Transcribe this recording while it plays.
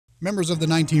Members of the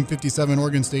 1957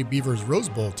 Oregon State Beavers Rose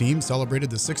Bowl team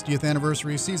celebrated the 60th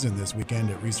anniversary season this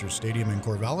weekend at Research Stadium in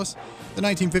Corvallis. The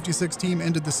 1956 team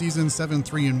ended the season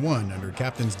 7-3-1 under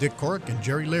captains Dick Corrick and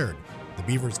Jerry Laird. The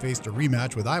Beavers faced a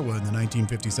rematch with Iowa in the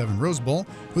 1957 Rose Bowl,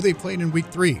 who they played in Week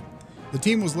 3. The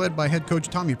team was led by head coach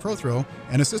Tommy Prothro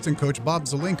and assistant coach Bob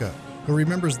Zelinka, who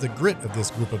remembers the grit of this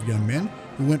group of young men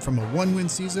who went from a one-win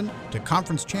season to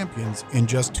conference champions in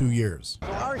just 2 years.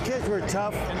 Our kids were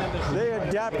tough. They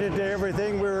adapted to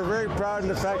everything. We were very proud of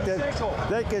the fact that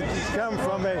they could come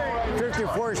from a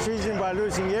 54 season by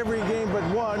losing every game but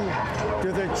one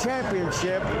to the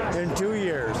championship in 2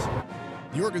 years.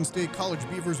 The Oregon State College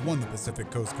Beavers won the Pacific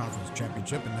Coast Conference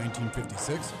Championship in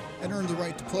 1956 and earned the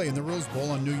right to play in the Rose Bowl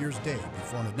on New Year's Day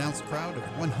before an announced crowd of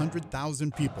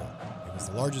 100,000 people. It was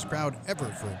the largest crowd ever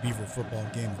for a Beaver football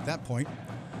game at that point.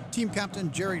 Team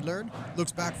captain Jerry Laird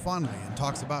looks back fondly and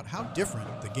talks about how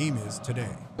different the game is today.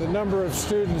 The number of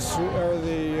students, or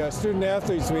the student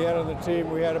athletes we had on the team,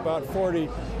 we had about 40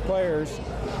 players.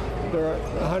 There are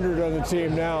 100 on the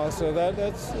team now, so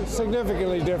that's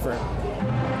significantly different.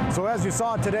 So as you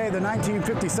saw today, the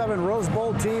 1957 Rose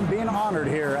Bowl team being honored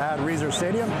here at Research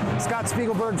Stadium. Scott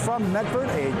Spiegelberg from Medford,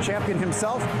 a champion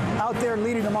himself, out there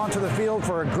leading them onto the field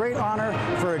for a great honor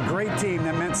for a great team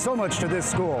that meant so much to this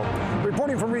school.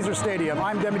 Reporting from Research Stadium,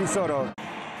 I'm Demi DeSoto.